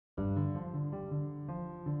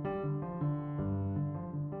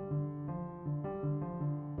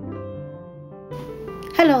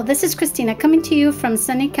Hello, this is Christina coming to you from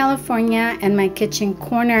sunny California and my kitchen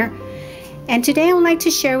corner. And today I would like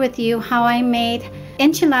to share with you how I made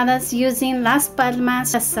enchiladas using Las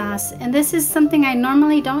Palmas sauce. And this is something I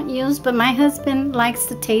normally don't use, but my husband likes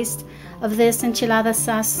the taste of this enchilada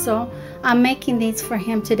sauce, so I'm making these for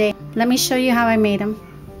him today. Let me show you how I made them.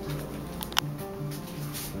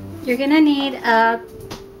 You're gonna need a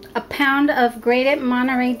pound of grated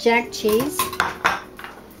Monterey Jack cheese.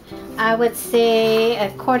 I would say a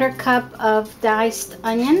quarter cup of diced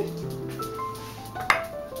onion,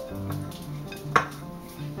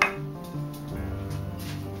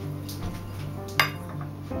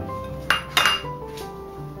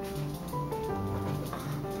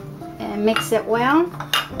 and mix it well.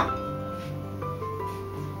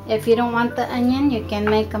 If you don't want the onion, you can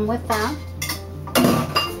make them without.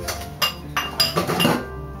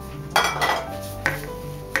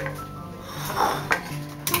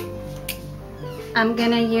 I'm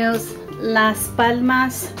gonna use Las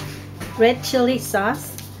Palmas red chili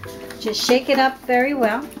sauce. Just shake it up very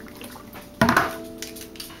well.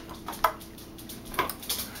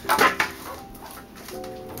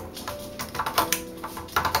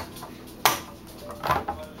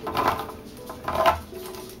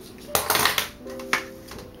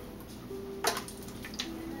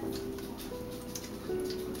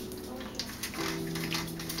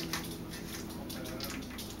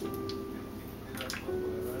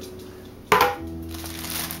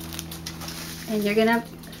 And you're gonna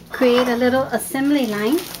create a little assembly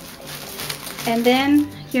line, and then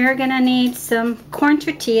you're gonna need some corn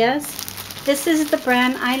tortillas. This is the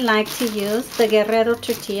brand I like to use, the Guerrero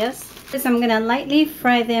tortillas. I'm gonna lightly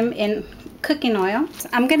fry them in cooking oil. So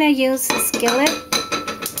I'm gonna use a skillet,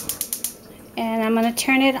 and I'm gonna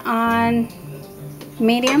turn it on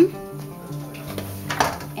medium,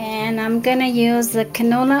 and I'm gonna use the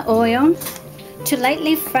canola oil to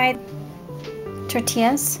lightly fry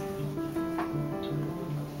tortillas.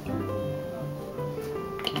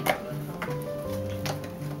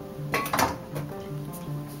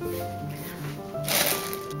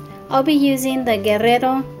 I'll be using the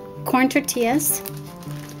Guerrero corn tortillas,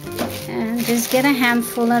 and just get a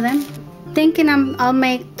handful of them. Thinking I'll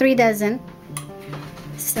make 3 dozen.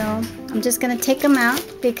 So I'm just gonna take them out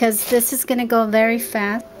because this is gonna go very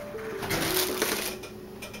fast.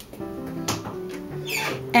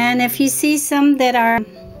 And if you see some that are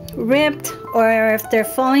ripped or if they're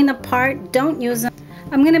falling apart, don't use them.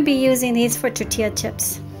 I'm gonna be using these for tortilla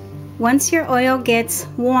chips. Once your oil gets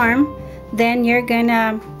warm, then you're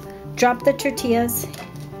gonna drop the tortillas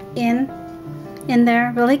in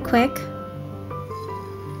there really quick.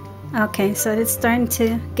 Okay, so it's starting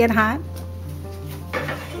to get hot.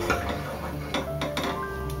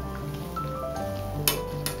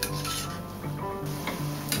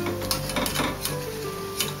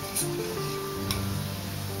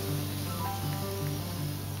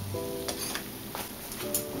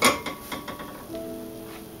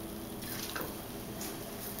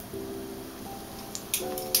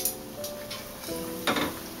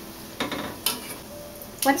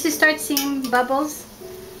 Once you start seeing bubbles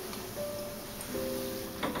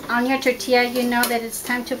on your tortilla, you know that it's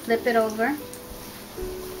time to flip it over.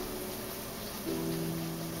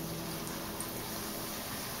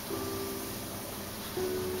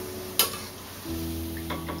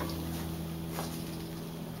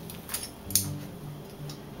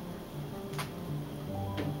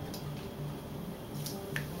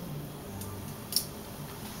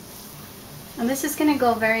 And this is going to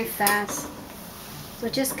go very fast. So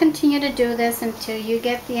just continue to do this until you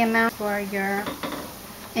get the amount for your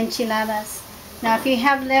enchiladas. Now if you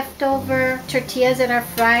have leftover tortillas that are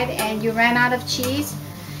fried and you ran out of cheese,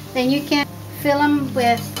 then you can fill them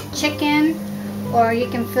with chicken, or you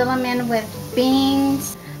can fill them in with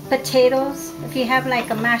beans, potatoes. If you have like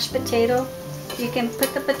a mashed potato, you can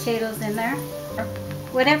put the potatoes in there.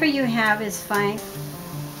 Whatever you have is fine.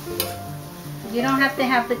 You don't have to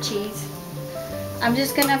have the cheese. I'm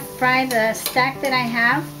just gonna fry the stack that I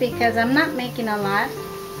have because I'm not making a lot.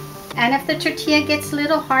 And if the tortilla gets a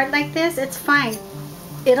little hard like this, it's fine.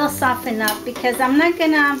 It'll soften up because I'm not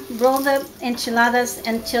gonna roll the enchiladas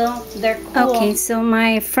until they're cool. Okay, so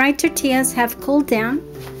my fried tortillas have cooled down,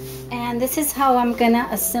 and this is how I'm gonna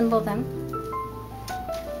assemble them.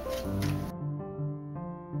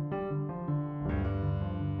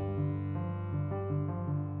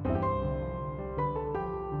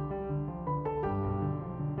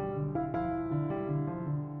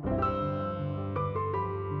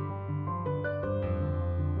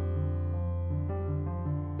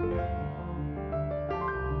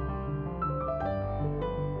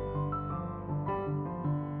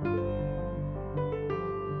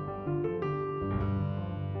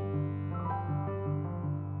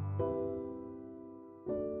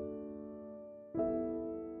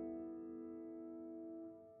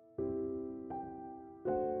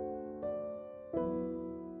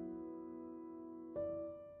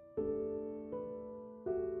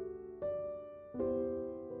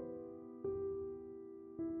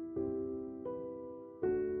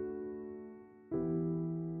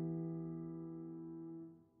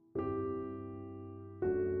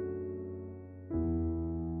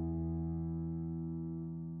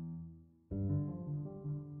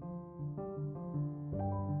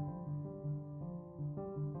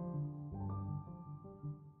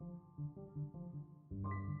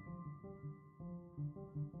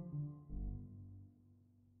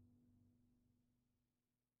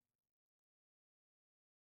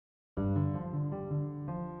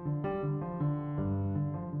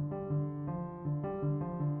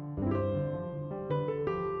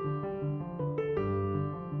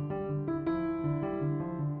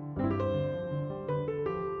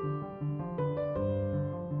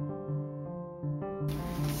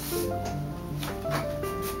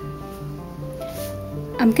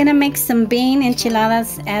 I'm gonna make some bean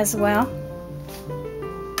enchiladas as well.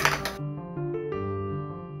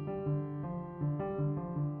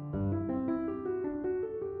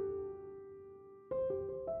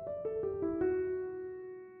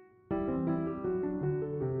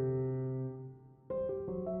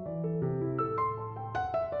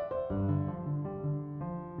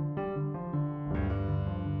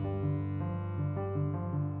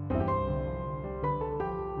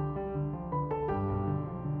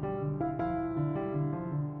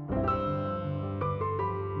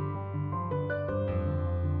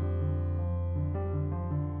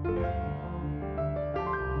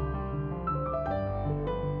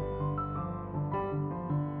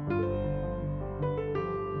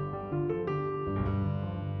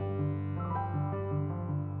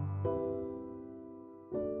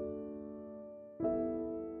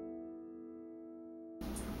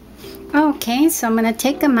 Okay, so I'm gonna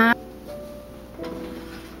take them out,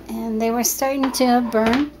 and they were starting to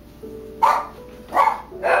burn.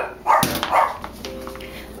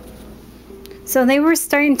 So they were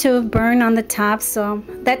starting to burn on the top, so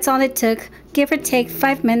that's all it took, give or take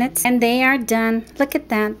 5 minutes, and they are done. Look at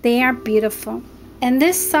that, they are beautiful. And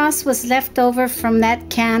this sauce was left over from that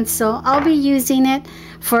can, so I'll be using it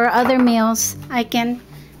for other meals. I can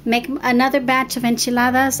make another batch of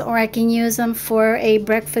enchiladas, or I can use them for a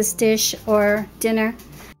breakfast dish or dinner.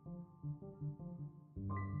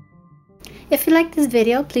 If you like this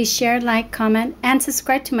video, please share, like, comment, and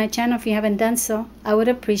subscribe to my channel if you haven't done so. I would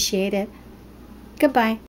appreciate it. Goodbye.